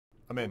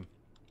I'm in.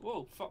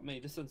 Whoa, fuck me,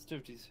 the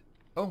sensitivities.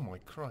 Oh my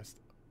Christ.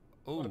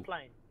 On Oh. a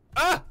plane.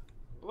 Ah!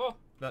 Whoa.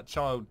 That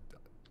child.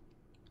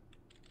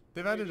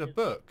 They've added a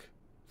book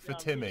for Yeah,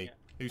 I'm Timmy. reading it.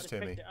 I Who's just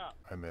Timmy? picked it up.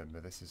 I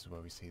remember, this is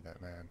where we see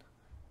that man.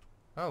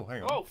 Oh,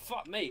 hang on. Oh,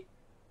 fuck me.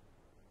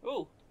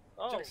 Oh,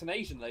 Oh. Jack's an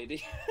Asian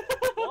lady.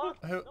 What?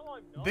 Who- No,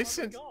 I'm not. this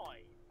I'm a is- guy.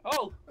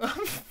 Oh,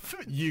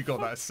 You got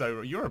that so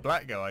wrong. You're a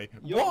black guy.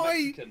 You're Why?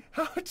 Mexican.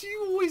 How do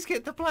you always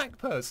get the black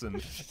person?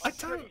 I I'm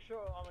don't. pretty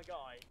sure I'm a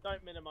guy.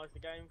 Don't minimise the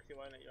game because it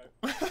won't let you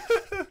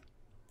open.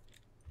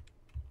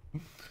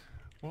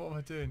 What am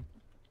I doing?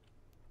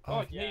 oh,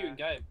 I can hear you in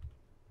game.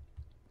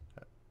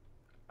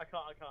 I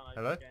can't open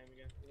Hello? the game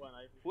again. It won't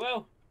open.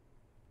 Well,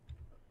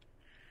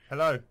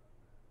 Hello.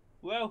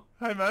 well.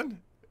 Hey man.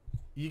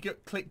 You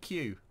got click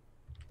Q.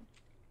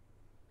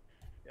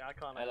 Yeah, I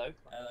can't Hello, open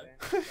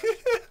the fucking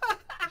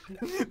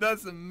game.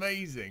 That's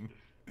amazing.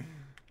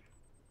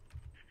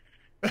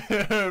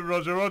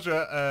 Roger,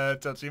 Roger,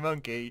 touchy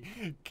monkey.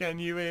 Can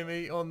you hear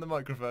me on the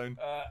microphone?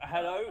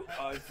 Hello,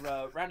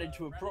 I've ran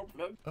into a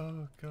problem.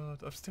 Oh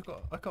god,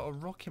 I got a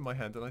rock in my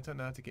hand and I don't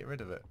know how to get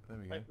rid of it. There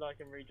we go. Hopefully I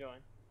can rejoin.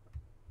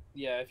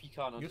 Yeah, if you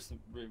can't, I'll You're- just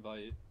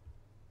reinvite you.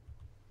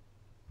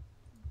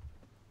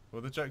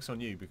 Well, the joke's on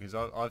you because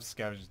I've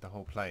scavenged the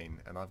whole plane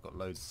and I've got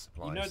loads of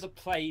supplies. You know the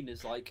plane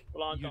is like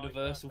Well, I'm dying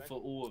universal first, for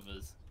all of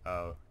us.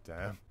 Oh,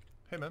 damn.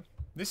 Hey man,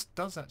 this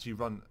does actually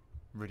run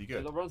really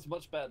good. It runs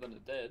much better than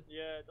it did.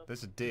 Yeah, it does.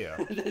 There's a deer.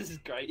 This is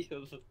great.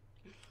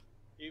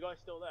 You guys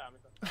still there?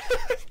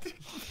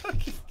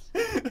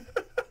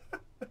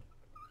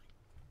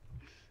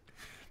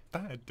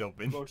 Bad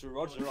Dobbin. Roger,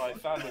 Roger, I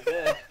found a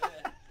deer.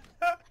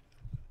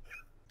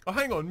 Oh,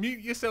 hang on,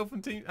 mute yourself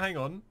and team. Hang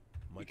on.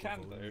 You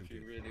can though if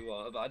you really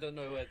want, but I don't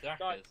know where Jack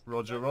Guys. is.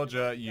 Roger,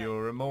 Roger,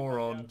 you're a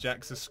moron.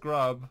 Jack's a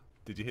scrub.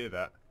 Did you hear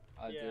that?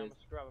 I Yeah, did. I'm a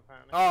scrub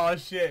apparently. Oh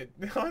shit!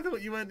 I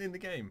thought you weren't in the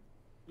game.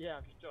 Yeah,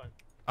 I've just joined.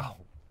 Oh,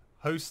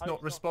 host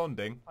not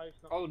responding. Host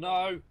not Oh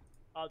no!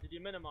 Oh, did you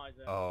minimise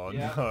it? Oh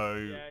Yeah. no!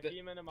 Yeah, if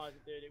you minimise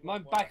it, dude, it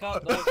Mine won't back work.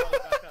 up though.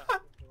 Back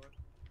up.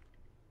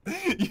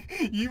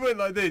 You went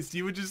like this.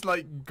 You were just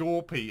like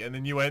Gorpy, and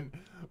then you went.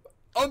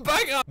 I'm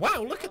back up.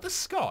 Wow! Look at the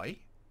sky.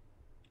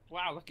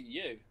 Wow, look at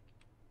you.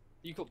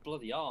 You got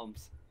bloody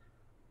arms.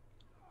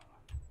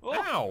 Oh,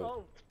 Ow!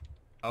 Oh,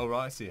 Oh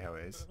right, I see how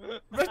it is.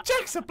 But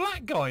Jack's a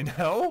black guy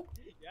now.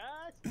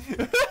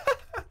 yes!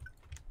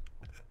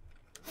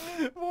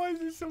 Why is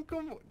this so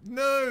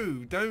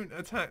No! Don't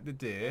attack the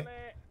deer.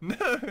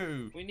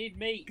 No! we need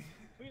meat.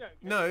 We don't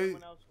care. No.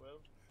 Someone else will.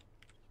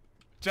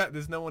 Jack,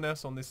 there's no one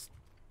else on this.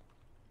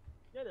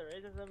 Yeah, there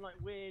is. There's some like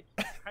weird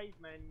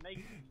cavemen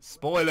naked.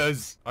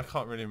 Spoilers! I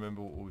can't really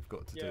remember what we've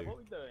got to Yeah, do. what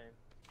we doing?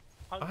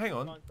 Oh, hang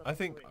on. I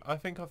think I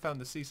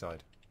found the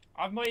seaside.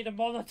 I've made a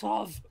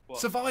Molotov. What?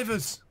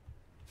 Survivors!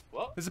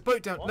 What? There's a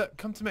boat down. What? Look,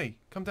 come to me.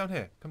 Come down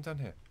here. Come down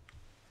here.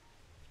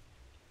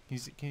 Can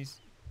you...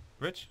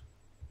 Rich?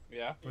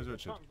 Yeah, Where's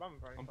Richard? Run,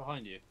 bro. I'm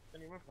behind you.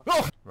 Then you run for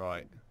Oh!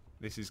 Right.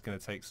 This is going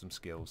to take some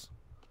skills.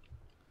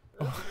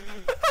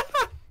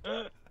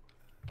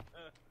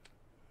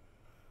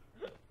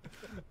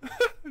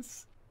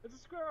 There's a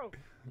squirrel.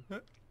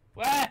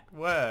 Where?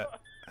 Where?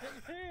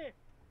 It's here.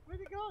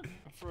 Where's it gone?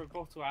 I threw a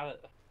bottle at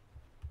it.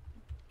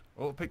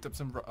 Oh, picked up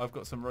some. I've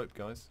got some rope,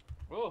 guys.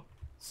 Oh, we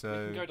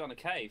So can go down a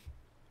cave.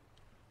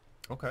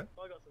 okay.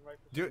 I got some rope.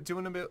 Do you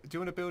want to build? Do you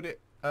want to build it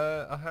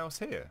a house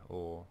here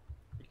or?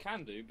 We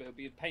can do, but it'll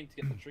be a pain to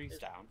get the trees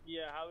down.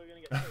 Yeah, how are we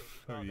gonna get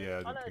through? Oh, yeah, I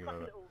didn't know, think it's like about a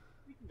that. little.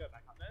 We can go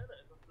back up there.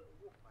 There's like a little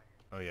walkway.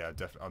 Oh yeah,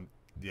 definitely.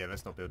 Yeah,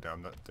 let's not build down.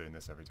 I'm not doing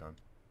this every time.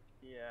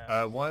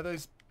 Yeah. Why are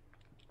those?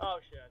 Oh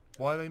shit.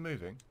 Why are they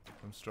moving?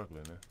 I'm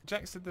struggling here.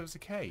 Jack said there was a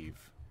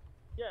cave.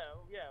 Yeah,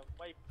 yeah.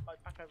 Way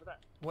like, back over there.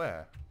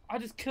 Where? I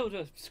just killed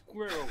a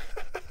squirrel.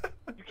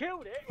 You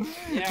killed it.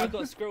 Yeah, I've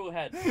got a squirrel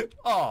head.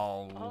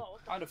 Oh. Oh,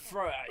 I'd have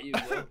thrown it at you,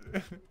 Will.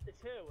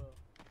 it's here,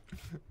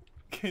 Will.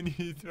 Can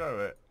you throw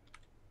it?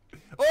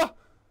 Oh!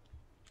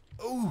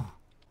 Ooh!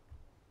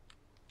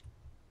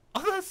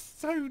 Oh, that's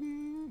so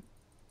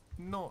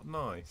not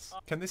nice.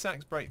 Can this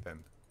axe break then?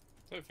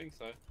 Don't think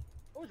so.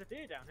 Oh, there's a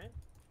deer down here.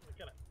 I'm gonna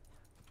kill it.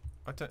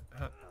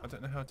 I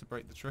don't know how to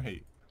break the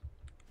tree.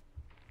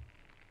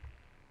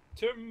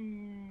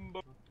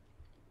 Timber.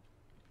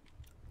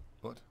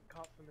 What?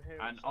 Can't from here.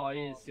 And it's so I hard.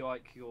 is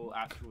like your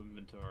actual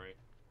inventory.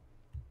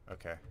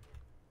 Okay.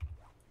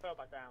 Fell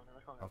back down and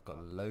I can't. I've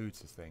got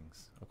loads of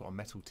things. I've got a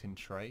metal tin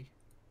tray,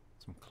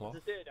 some cloth,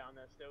 There's a deer down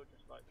there still,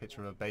 just like.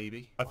 picture of a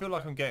baby. I feel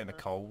like I'm getting a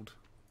cold.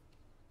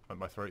 Like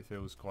my throat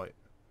feels quite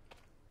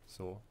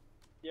sore.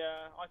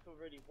 Yeah, I feel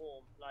really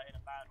warm, like in a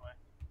bad way.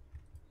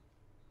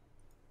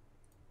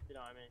 You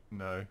know what I mean?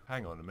 No,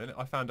 hang on a minute.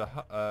 I found a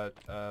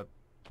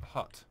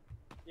hut.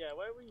 Yeah,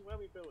 where are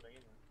we building?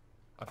 Isn't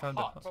it? I found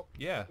a hut.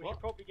 Yeah. We should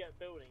probably get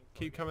building.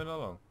 Keep coming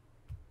along.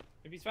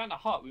 If he's found a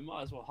hut, we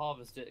might as well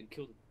harvest it and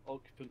kill the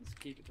occupants and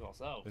keep it to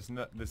ourselves.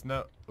 There's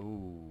no.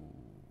 Ooh.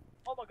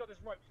 Oh my god,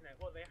 there's ropes in there.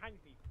 What, they hang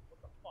people?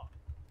 What the fuck?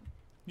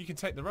 You can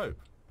take the rope.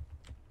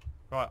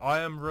 Right, I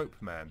am rope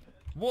man.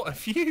 What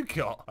have you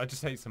got? I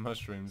just ate some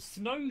mushrooms.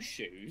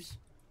 Snowshoes?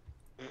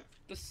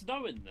 There's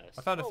snow in this.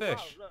 I found a Oh,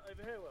 fish. wow, look,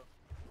 over here, Will.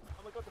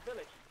 Oh my god, the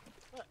village.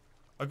 Look.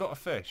 I got a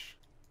fish.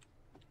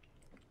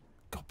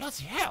 God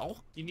bloody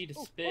hell! You need a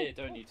Oh, spear, oh,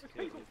 don't oh, you, to there's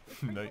kill people, you?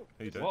 there's No, people.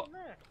 you There's don't. What? one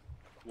there.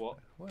 What?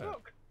 Where?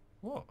 Look.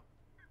 What?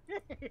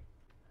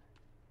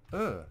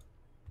 Ugh.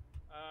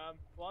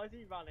 Why is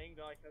he running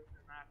like a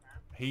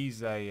madman?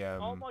 He's a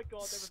Oh my god, there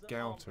was an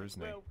arm. scouter,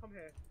 isn't he? Will, come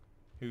here.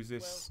 Who's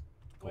this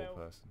poor Will.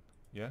 person?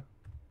 Yeah.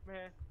 Come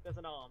here. There's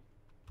an arm.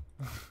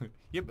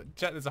 Yeah, but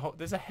Jack,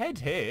 there's a head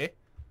here.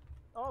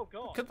 Oh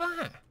god. Look at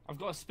that. I've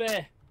got a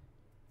spear.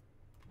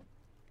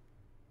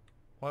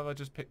 Why have I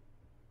just picked?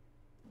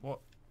 What?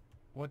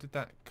 Why did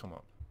that come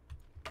up?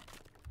 I'm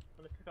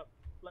gonna pick up.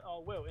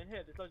 Oh, Will, in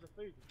here. There's loads of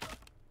food and stuff.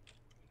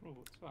 Oh,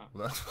 what's that?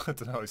 Well, I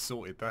don't know. I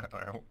sorted that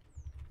out.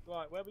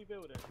 Right, where are we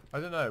building? I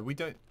don't know. We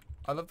don't.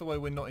 I love the way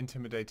we're not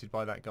intimidated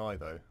by that guy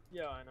though.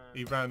 Yeah, I know.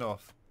 He ran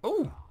off.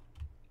 Oh!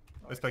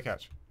 Let's play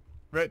catch.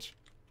 Rich.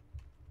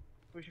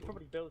 We should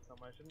probably build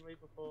somewhere, shouldn't we,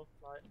 before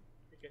like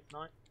it gets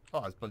night?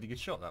 Oh, that's a bloody good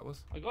shot. That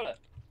was. I got it.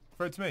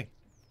 Throw it to me.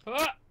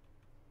 Ah!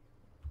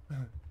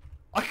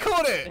 I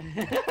caught it!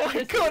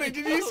 I caught it!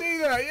 Did you see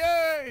that?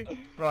 Yay!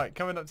 Right,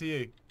 coming up to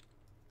you.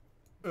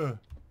 Ugh.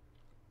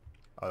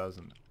 Oh, that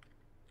wasn't.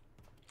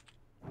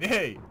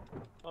 Yay!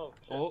 Oh,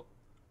 shit. Oh,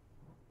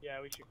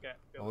 Yeah, we should get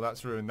built. Oh,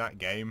 that's ruined that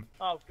game.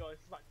 Oh god,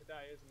 it's like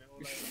today, isn't it?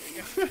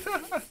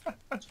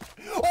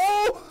 All over.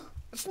 Oh!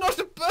 It's not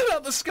a bird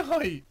out the sky!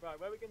 Right,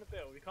 where are we gonna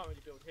build? We can't really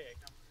build here,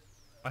 can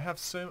we? I have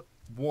so.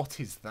 What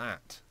is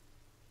that?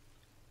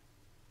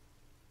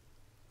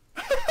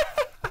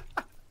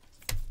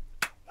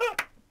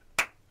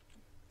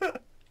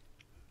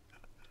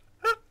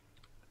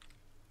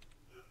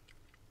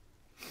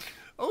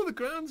 Oh, the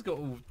ground's got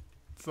all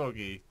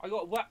soggy. I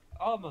got wet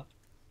armor.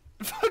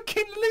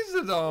 Fucking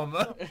lizard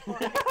armor!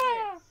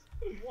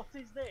 What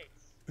is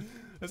this?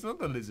 There's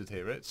another lizard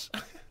here, Rich.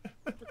 Look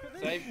at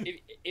So this.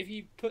 if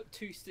you put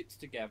 2 sticks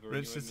together in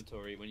Rich your is-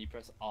 inventory, when you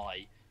press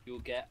I, you'll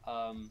get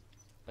a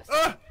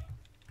Ah!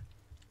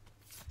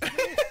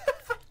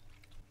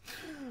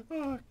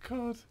 Oh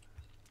god.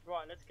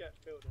 Right, let's get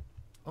building.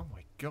 Oh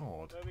my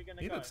god. Where are we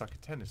gonna He go? looks like a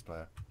tennis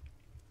player.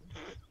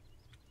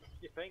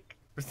 You think?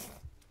 I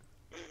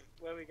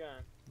Where are we going?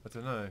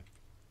 don't know.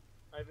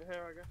 Over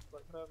here, I guess,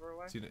 like further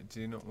away.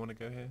 Do you not want to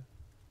go here?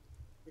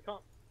 We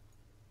can't.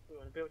 We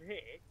want to build here,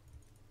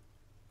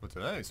 I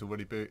don't know. It's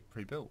already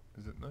pre-built,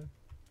 is it? No.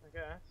 I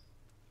guess.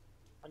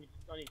 I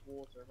need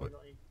water. Have I What?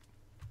 got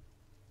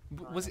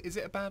any? Is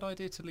it a bad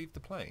idea to leave the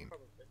plane?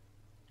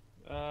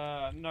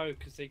 Probably. no,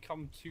 because they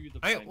come to the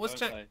Hey, plane, what's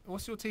don't they?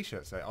 what's your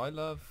T-shirt say? I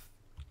love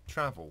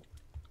travel.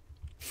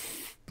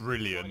 Not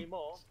Brilliant.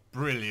 anymore.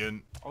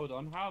 Brilliant. Hold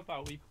on, how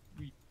about we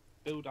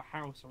build a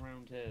house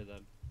around here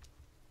then?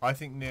 I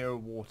think near a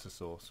water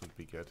source would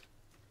be good.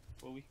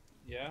 Well,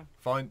 yeah.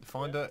 Find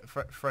Yeah. a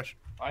fresh.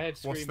 I had What's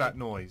screaming. that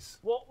noise?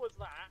 What was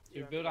that? Should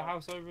we won't build be a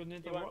house over near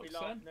You the won't be rocks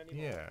then? laughing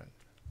anymore. Yeah.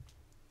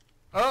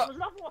 There's Oh!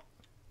 another one.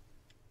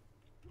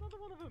 Another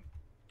one of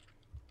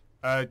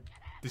them.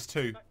 There's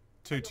two. Back-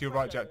 Two Back to your friend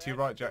right, Jack. over To your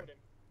there, right, Jack. build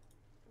him.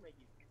 Come here,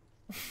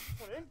 you.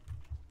 Come on in.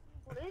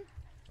 Come on in.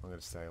 I'm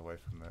gonna stay away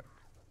from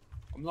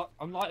that.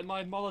 I'm lighting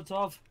my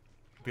Molotov.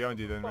 Behind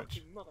you then,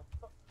 Rich. Fucking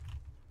motherfucker.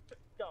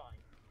 Die.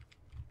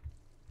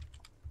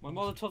 My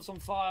Molotov's on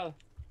fire.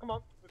 Come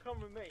on, we're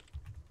coming with me.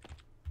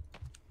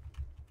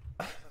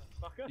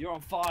 Motherfucker. You're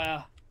on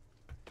fire.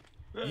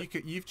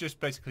 You've just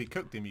basically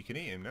cooked him. You can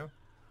eat him now.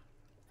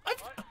 Right.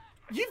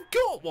 You've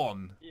got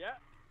one. Yeah.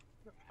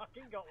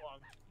 Fucking got one.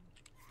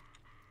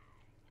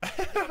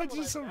 I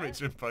just saw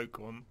Richard poke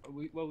one.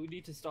 Well, we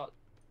need to start.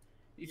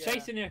 He's Yeah.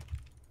 chasing you.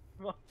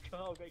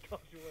 Oh, okay, gosh,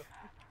 you will.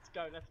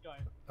 Let's go.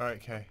 Alright,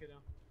 okay. Fucking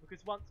hell.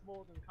 Because once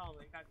more than calm,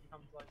 it actually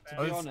comes like To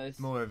Oh, be bear. there's honest-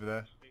 more over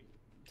there.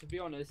 To be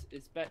honest,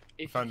 it's better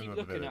if you Found keep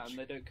another looking at village.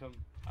 them, they don't come.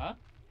 Huh?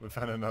 We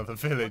found another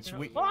village.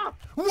 We... Ah!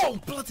 Whoa!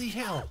 Bloody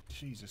hell!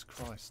 Jesus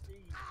Christ.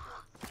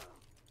 Jesus.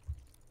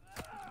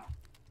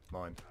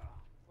 Mine.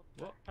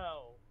 What the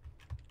hell?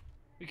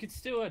 We could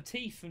steal her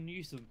teeth and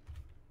use them.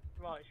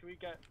 Right, should we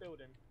get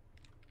building?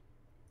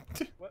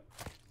 What?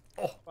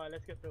 Oh. Right,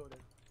 let's get building.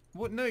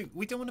 What? No,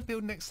 we don't want to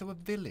build next to a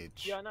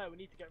village. Yeah, I know, we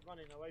need to get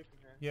running away from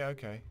here. Yeah,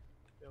 okay.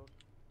 Build.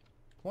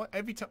 What?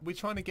 Every time we're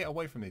trying to get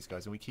away from these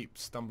guys and we keep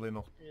stumbling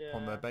off Yeah.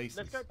 on their bases.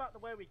 Let's go back the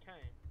way we came.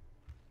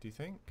 Do you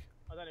think?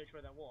 I don't know which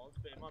way that was,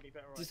 but it might be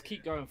better right Just here.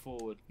 keep going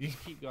forward. Yeah.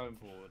 Just keep going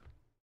forward.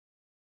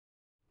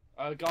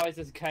 Guys,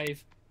 there's a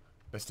cave,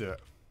 Let's do it.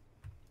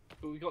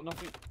 but we got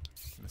nothing.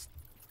 Let's-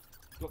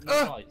 Got no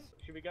Ah! lights.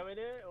 Should we go in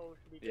here, or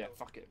should we Yeah, build?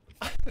 fuck it.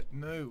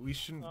 No, we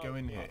shouldn't Oh, go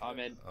in God. here. I'm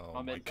in. Oh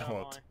I'm my in.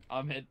 god. So am I.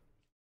 I'm in.